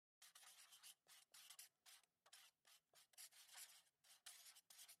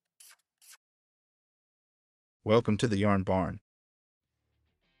Welcome to the Yarn Barn.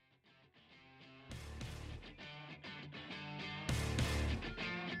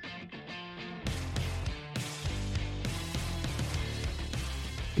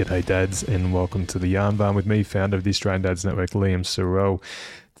 G'day dads, and welcome to the Yarn Barn with me, founder of the Australian Dads Network, Liam Sorrell.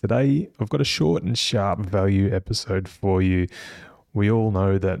 Today I've got a short and sharp value episode for you. We all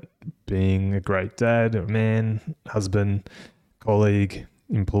know that being a great dad, a man, husband, colleague,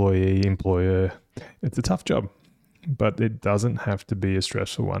 employee, employer, it's a tough job, but it doesn't have to be a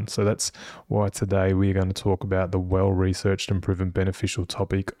stressful one. So that's why today we're going to talk about the well-researched and proven beneficial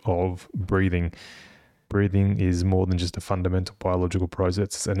topic of breathing. Breathing is more than just a fundamental biological process.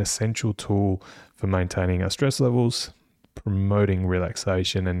 It's an essential tool for maintaining our stress levels, promoting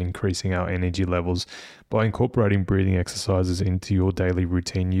relaxation, and increasing our energy levels. By incorporating breathing exercises into your daily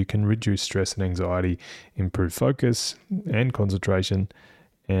routine, you can reduce stress and anxiety, improve focus and concentration,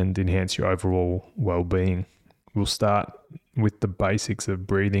 and enhance your overall well-being. We'll start with the basics of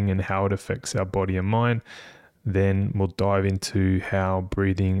breathing and how it affects our body and mind. Then we'll dive into how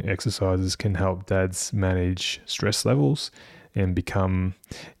breathing exercises can help dads manage stress levels and become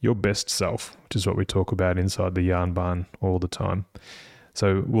your best self, which is what we talk about inside the Yarn Barn all the time.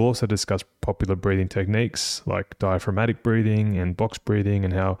 So we'll also discuss popular breathing techniques like diaphragmatic breathing and box breathing,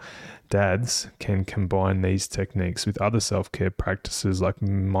 and how dads can combine these techniques with other self-care practices like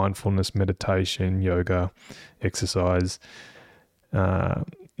mindfulness, meditation, yoga, exercise,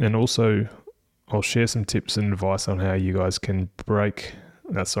 and also I'll share some tips and advice on how you guys can make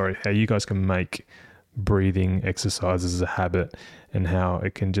breathing exercises a habit, and how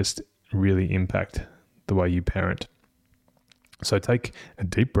it can just really impact the way you parent. So take a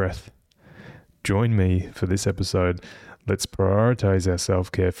deep breath. Join me for this episode. Let's prioritize our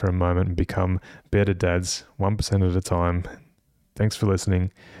self-care for a moment and become better dads, 1% at a time. Thanks for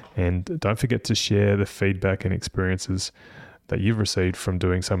listening. And don't forget to share the feedback and experiences that you've received from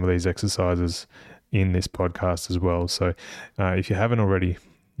doing some of these exercises in this podcast as well. So if you haven't already,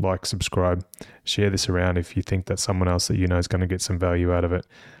 like, subscribe, share this around if you think that someone else that you know is going to get some value out of it.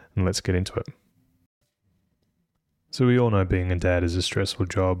 And let's get into it. So we all know being a dad is a stressful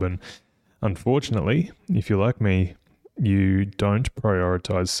job, and unfortunately, if you're like me, you don't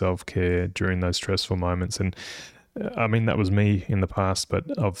prioritize self-care during those stressful moments. And I mean, that was me in the past, but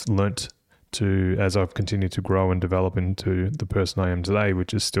I've learnt to, as I've continued to grow and develop into the person I am today,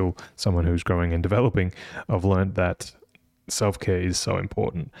 which is still someone who's growing and developing, I've learned that self-care is so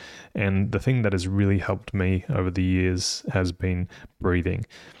important. And the thing that has really helped me over the years has been breathing.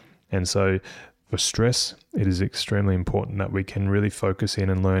 And so for stress, it is extremely important that we can really focus in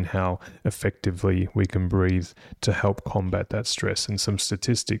and learn how effectively we can breathe to help combat that stress. And some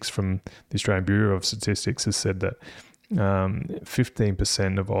statistics from the Australian Bureau of Statistics has said that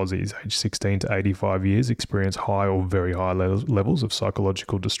 15% of Aussies aged 16 to 85 years experience high or very high levels of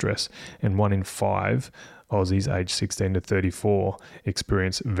psychological distress, and 1 in 5 Aussies aged 16 to 34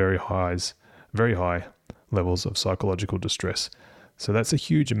 experience very high levels of psychological distress. So that's a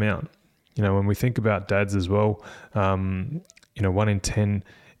huge amount. You know, when we think about dads as well, 1 in 10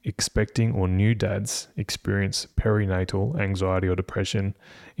 expecting or new dads experience perinatal anxiety or depression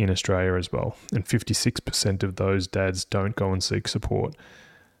in Australia as well. And 56% of those dads don't go and seek support.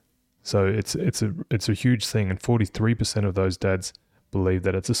 So it's a huge thing. And 43% of those dads believe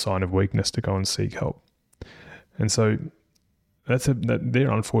that it's a sign of weakness to go and seek help. And so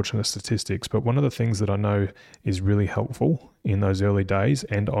they're unfortunate statistics, but one of the things that I know is really helpful in those early days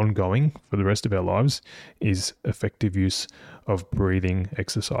and ongoing for the rest of our lives is effective use of breathing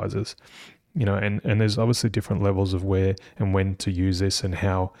exercises. You know, and there's obviously different levels of where and when to use this and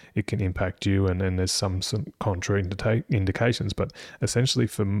how it can impact you, and then there's some contraindications. But essentially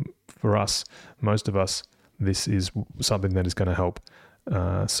for us, most of us, this is something that is going to help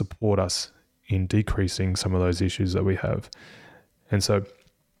support us in decreasing some of those issues that we have. And so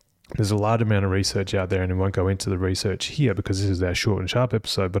there's a large amount of research out there, and I won't go into the research here because this is our short and sharp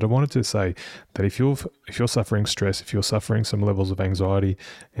episode, but I wanted to say that if you're suffering stress, if you're suffering some levels of anxiety,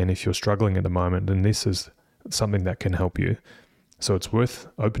 and if you're struggling at the moment, then this is something that can help you. So it's worth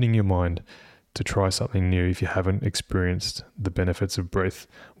opening your mind to try something new if you haven't experienced the benefits of breath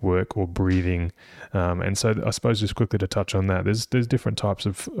work or breathing. And so I suppose just quickly to touch on that, there's different types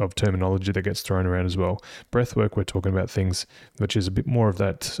of terminology that gets thrown around as well. Breath work, we're talking about things which is a bit more of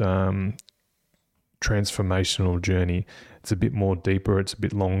that transformational journey. It's a bit more deeper, it's a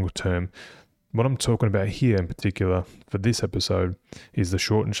bit longer term. What I'm talking about here in particular for this episode is the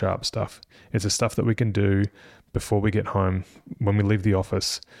short and sharp stuff. It's the stuff that we can do before we get home, when we leave the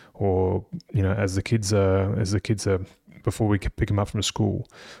office, or as the kids are before we pick them up from school,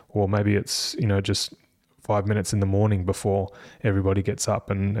 or maybe it's just 5 minutes in the morning before everybody gets up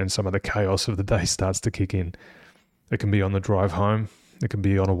and some of the chaos of the day starts to kick in. It can be on the drive home. It can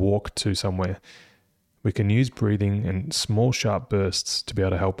be on a walk to somewhere. We can use breathing in small, sharp bursts to be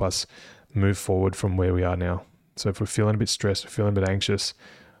able to help us move forward from where we are now. So if we're feeling a bit stressed, we're feeling a bit anxious,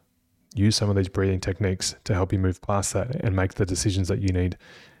 use some of these breathing techniques to help you move past that and make the decisions that you need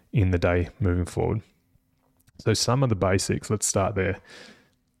in the day moving forward. So some of the basics, let's start there.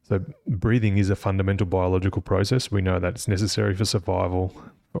 So breathing is a fundamental biological process. We know that it's necessary for survival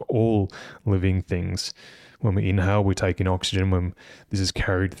for all living things. When we inhale, we take in oxygen. When this is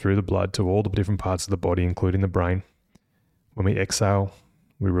carried through the blood to all the different parts of the body, including the brain. When we exhale,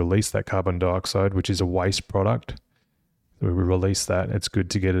 we release that carbon dioxide, which is a waste product. We release that. It's good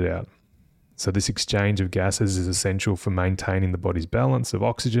to get it out. So this exchange of gases is essential for maintaining the body's balance of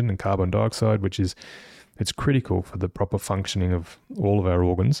oxygen and carbon dioxide, it's critical for the proper functioning of all of our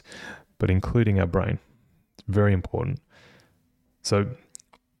organs, but including our brain. It's very important. So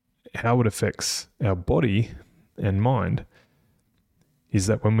how it affects our body and mind is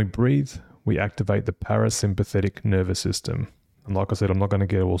that when we breathe, we activate the parasympathetic nervous system. And like I said, I'm not going to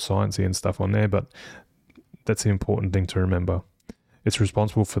get all sciencey and stuff on there, but that's the important thing to remember. It's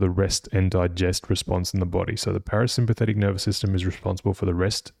responsible for the rest and digest response in the body. So the parasympathetic nervous system is responsible for the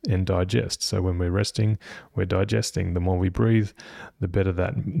rest and digest. So when we're resting, we're digesting. The more we breathe, the better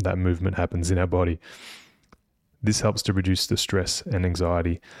that movement happens in our body. This helps to reduce the stress and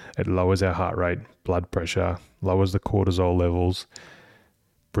anxiety. It lowers our heart rate, blood pressure, lowers the cortisol levels.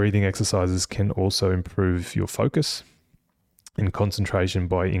 Breathing exercises can also improve your focus and concentration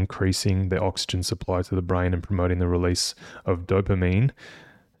by increasing the oxygen supply to the brain and promoting the release of dopamine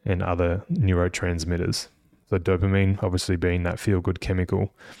and other neurotransmitters. So dopamine obviously being that feel-good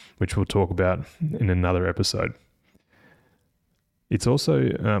chemical, which we'll talk about in another episode. It's also,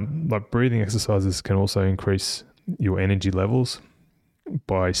 like breathing exercises can also increase your energy levels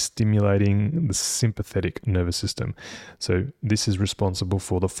by stimulating the sympathetic nervous system. So this is responsible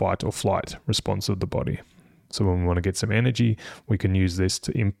for the fight or flight response of the body. So when we want to get some energy, we can use this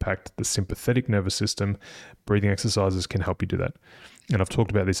to impact the sympathetic nervous system. Breathing exercises can help you do that. And I've talked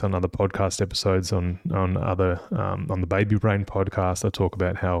about this on other podcast episodes on the Baby Brain podcast. I talk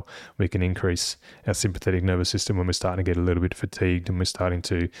about how we can increase our sympathetic nervous system when we're starting to get a little bit fatigued and we're starting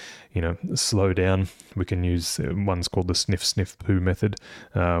to, slow down. We can use one's called the sniff poo method,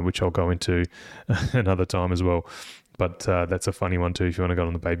 which I'll go into another time as well. But that's a funny one too. If you want to go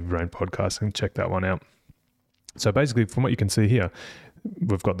on the Baby Brain podcast and check that one out. So basically, from what you can see here,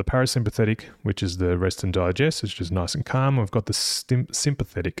 we've got the parasympathetic, which is the rest and digest, which is nice and calm. We've got the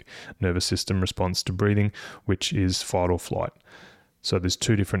sympathetic nervous system response to breathing, which is fight or flight. So there's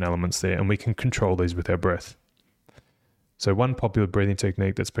two different elements there, and we can control these with our breath. So one popular breathing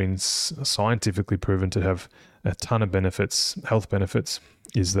technique that's been scientifically proven to have a ton of benefits, health benefits,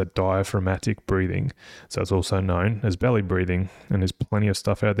 is that diaphragmatic breathing. So it's also known as belly breathing, and there's plenty of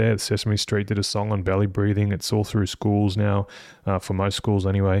stuff out there. Sesame Street did a song on belly breathing. It's all through schools now, for most schools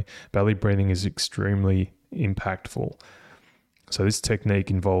anyway. Belly breathing is extremely impactful. So this technique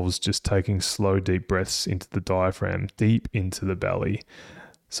involves just taking slow, deep breaths into the diaphragm, deep into the belly.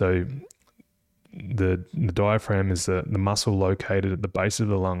 So the diaphragm is the muscle located at the base of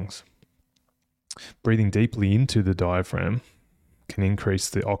the lungs. Breathing deeply into the diaphragm can increase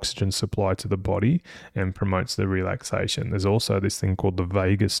the oxygen supply to the body and promotes the relaxation. There's also this thing called the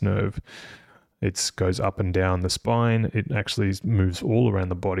vagus nerve. It goes up and down the spine. It actually moves all around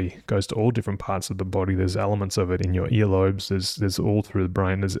the body, goes to all different parts of the body. There's elements of it in your earlobes. There's all through the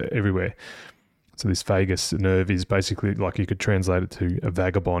brain. There's everywhere. So this vagus nerve is basically, like you could translate it to a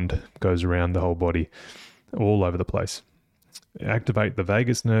vagabond, goes around the whole body, all over the place. Activate the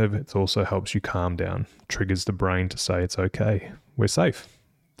vagus nerve. It also helps you calm down, triggers the brain to say it's okay, we're safe,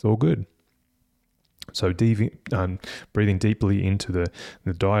 it's all good. So breathing deeply into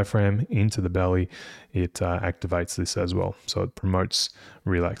the diaphragm, into the belly, it activates this as well. So it promotes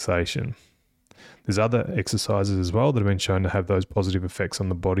relaxation. There's other exercises as well that have been shown to have those positive effects on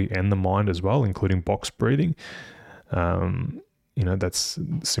the body and the mind as well, including box breathing. That's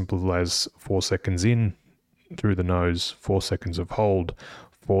simple as 4 seconds in through the nose, 4 seconds of hold,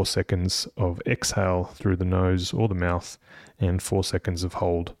 4 seconds of exhale through the nose or the mouth, and 4 seconds of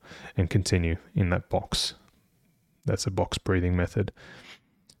hold and continue in that box. That's a box breathing method.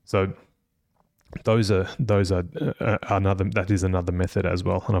 So those are another method as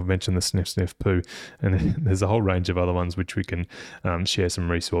well. And I've mentioned the sniff poo, and there's a whole range of other ones which we can share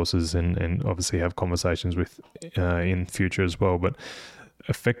some resources and obviously have conversations with in future as well. But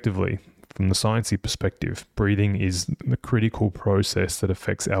effectively, from the sciencey perspective, breathing is the critical process that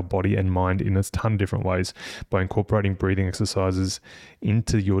affects our body and mind in a ton of different ways. By incorporating breathing exercises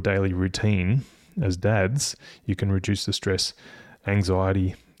into your daily routine as dads, you can reduce the stress,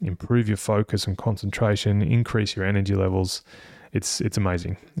 anxiety, improve your focus and concentration, increase your energy levels. It's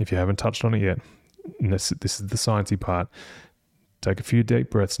amazing. If you haven't touched on it yet, and this is the sciencey part. Take a few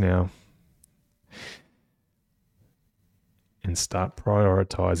deep breaths now and start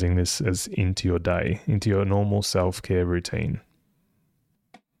prioritizing this as into your day, into your normal self-care routine.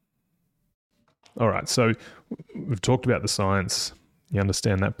 All right, so we've talked about the science. You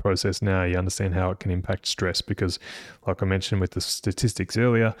understand that process now. You understand how it can impact stress because, like I mentioned with the statistics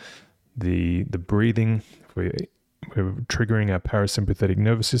earlier, the breathing, we're triggering our parasympathetic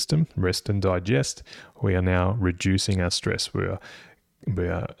nervous system, rest and digest. We are now reducing our stress. We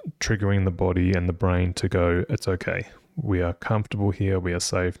are triggering the body and the brain to go, it's okay. We are comfortable here. We are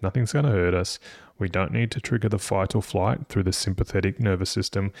safe. Nothing's going to hurt us. We don't need to trigger the fight or flight through the sympathetic nervous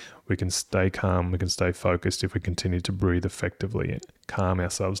system. We can stay calm. We can stay focused if we continue to breathe effectively and calm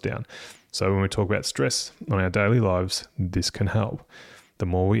ourselves down. So when we talk about stress on our daily lives, this can help. The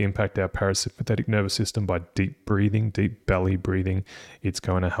more we impact our parasympathetic nervous system by deep breathing, deep belly breathing, it's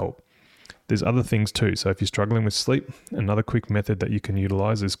going to help. There's other things too. So if you're struggling with sleep, another quick method that you can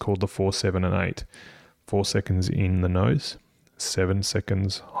utilize is called the 4, 7, and 8. 4 seconds in the nose, 7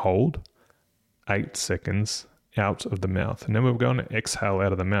 seconds hold, 8 seconds out of the mouth. And then we're going to exhale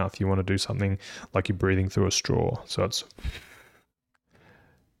out of the mouth. You want to do something like you're breathing through a straw. So it's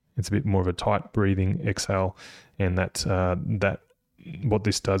a bit more of a tight breathing exhale. And that what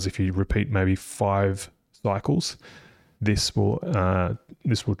this does, if you repeat maybe 5 cycles, this will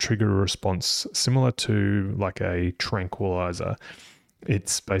trigger a response similar to like a tranquilizer.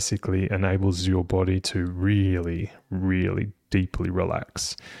 It's basically enables your body to really, really deeply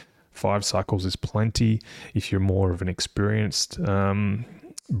relax. 5 cycles is plenty. If you're more of an experienced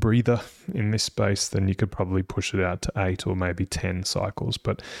breather in this space, then you could probably push it out to 8 or maybe 10 cycles.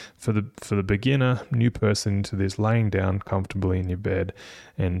 But for the beginner, new person into this, laying down comfortably in your bed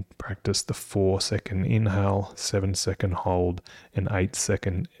and practice the 4-second inhale, 7-second hold, and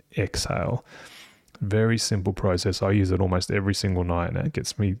 8-second exhale. Very simple process. I use it almost every single night, and it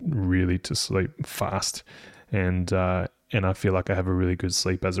gets me really to sleep fast. And I feel like I have a really good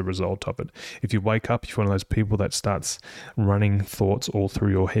sleep as a result of it. If you wake up, if you're one of those people that starts running thoughts all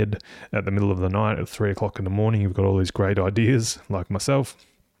through your head at the middle of the night at 3 o'clock in the morning, you've got all these great ideas like myself.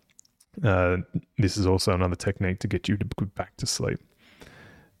 This is also another technique to get you to go back to sleep.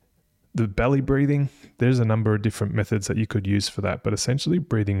 The belly breathing, there's a number of different methods that you could use for that, but essentially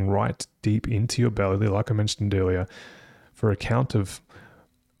breathing right deep into your belly, like I mentioned earlier, for a count of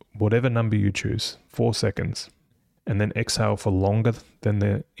whatever number you choose, 4 seconds, and then exhale for longer than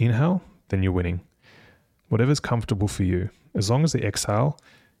the inhale, then you're winning. Whatever's comfortable for you. As long as the exhale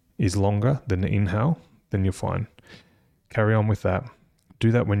is longer than the inhale, then you're fine. Carry on with that. Do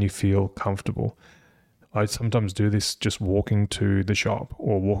that when you feel comfortable. I sometimes do this just walking to the shop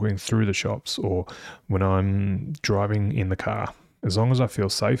or walking through the shops or when I'm driving in the car. As long as I feel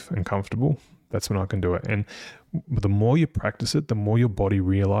safe and comfortable, that's when I can do it. And the more you practice it, the more your body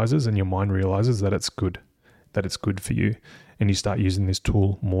realizes and your mind realizes that it's good for you. And you start using this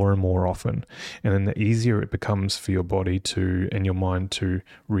tool more and more often. And then the easier it becomes for your body to and your mind to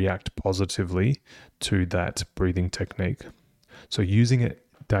react positively to that breathing technique. So using it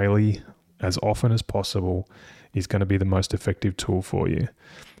daily, as often as possible, is going to be the most effective tool for you.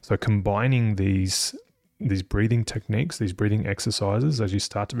 So combining these breathing techniques, these breathing exercises, as you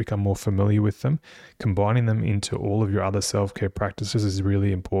start to become more familiar with them, combining them into all of your other self-care practices is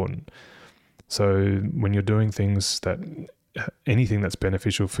really important. So when you're doing anything that's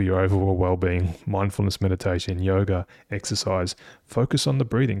beneficial for your overall well-being, mindfulness, meditation, yoga, exercise, focus on the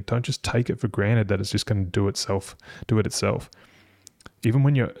breathing. Don't just take it for granted that it's just going to do it itself. Even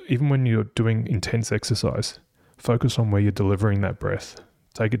when you're doing intense exercise, focus on where you're delivering that breath.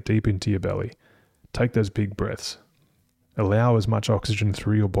 Take it deep into your belly. Take those big breaths. Allow as much oxygen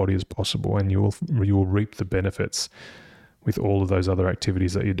through your body as possible, and you will reap the benefits with all of those other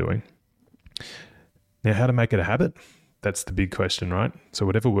activities that you're doing. Now, how to make it a habit? That's the big question, right? So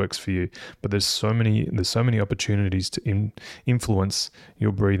whatever works for you. But there's so many opportunities to influence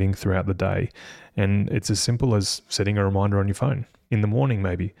your breathing throughout the day, and it's as simple as setting a reminder on your phone in the morning,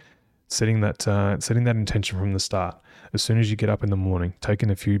 maybe setting that intention from the start. As soon as you get up in the morning, taking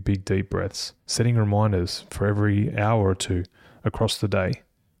a few big deep breaths, setting reminders for every hour or two across the day.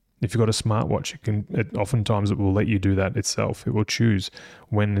 If you've got a smartwatch, oftentimes it will let you do that itself. It will choose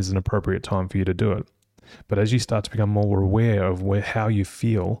when is an appropriate time for you to do it. But as you start to become more aware of how you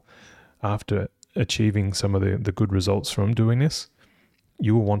feel, after achieving some of the good results from doing this,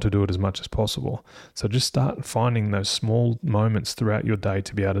 you will want to do it as much as possible. So just start finding those small moments throughout your day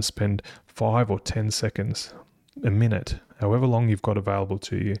to be able to spend 5 or 10 seconds, a minute, however long you've got available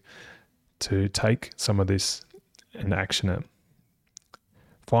to you, to take some of this and action it.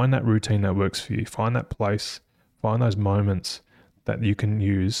 Find that routine that works for you. Find that place. Find those moments that you can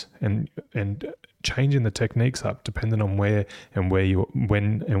use, and changing the techniques up depending on when and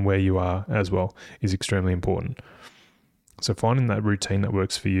where you are as well is extremely important. So finding that routine that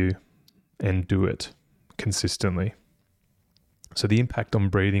works for you and do it consistently. So the impact on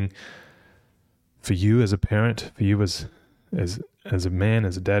breathing for you as a parent, for you as a man,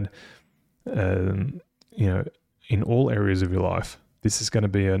 as a dad, in all areas of your life, this is going to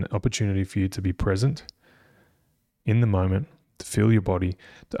be an opportunity for you to be present in the moment, to feel your body,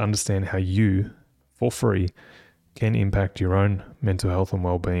 to understand how you, for free, can impact your own mental health and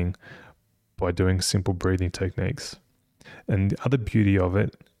well-being by doing simple breathing techniques. And the other beauty of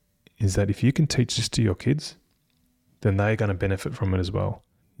it is that if you can teach this to your kids, then they're going to benefit from it as well.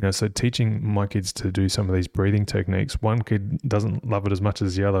 So teaching my kids to do some of these breathing techniques, one kid doesn't love it as much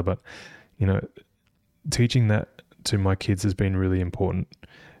as the other, but teaching that to my kids has been really important.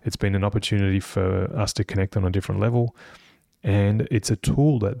 It's been an opportunity for us to connect on a different level, and it's a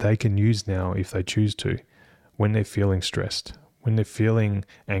tool that they can use now if they choose to, when they're feeling stressed, when they're feeling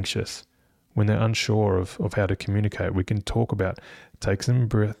anxious, when they're unsure of how to communicate. We can talk about take some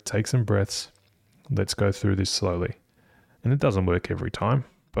breaths, let's go through this slowly. And it doesn't work every time,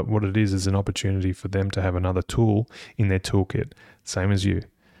 but what it is an opportunity for them to have another tool in their toolkit, same as you.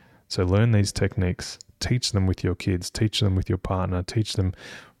 So learn these techniques, teach them with your kids, teach them with your partner, teach them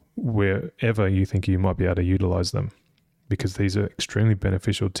wherever you think you might be able to utilize them, because these are extremely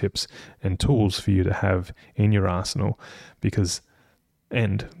beneficial tips and tools for you to have in your arsenal because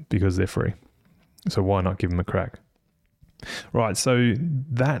they're free. So why not give them a crack? Right, so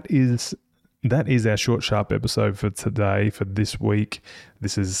that is our short, sharp episode for today, for this week.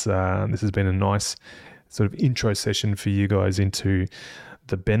 This has been a nice sort of intro session for you guys into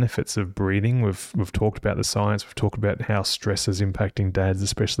the benefits of breathing. We've talked about the science. We've talked about how stress is impacting dads,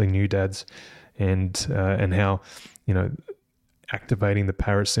 especially new dads, and how activating the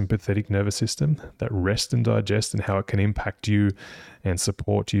parasympathetic nervous system, that rest and digest, and how it can impact you and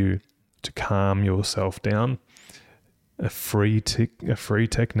support you to calm yourself down. A free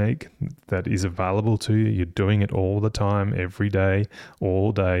technique that is available to you. You're doing it all the time, every day,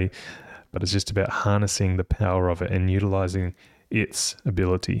 all day, but it's just about harnessing the power of it and utilizing its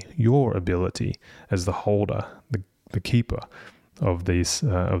ability, your ability as the holder, the keeper of these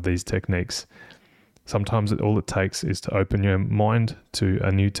techniques. Sometimes all it takes is to open your mind to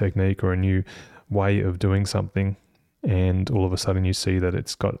a new technique or a new way of doing something, and all of a sudden you see that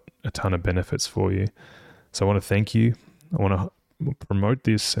it's got a ton of benefits for you. So I want to thank you. I want to promote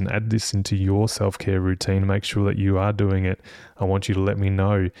this and add this into your self-care routine. Make sure that you are doing it. I want you to let me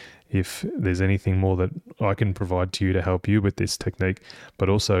know if there's anything more that I can provide to you to help you with this technique, but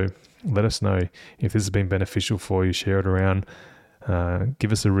also let us know if this has been beneficial for you. Share it around.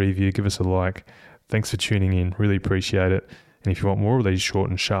 Give us a review. Give us a like. Thanks for tuning in. Really appreciate it. And if you want more of these short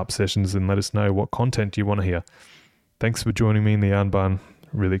and sharp sessions, then let us know what content you want to hear. Thanks for joining me in the Yarn Barn.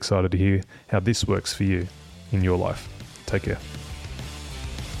 Really excited to hear how this works for you in your life. Take care.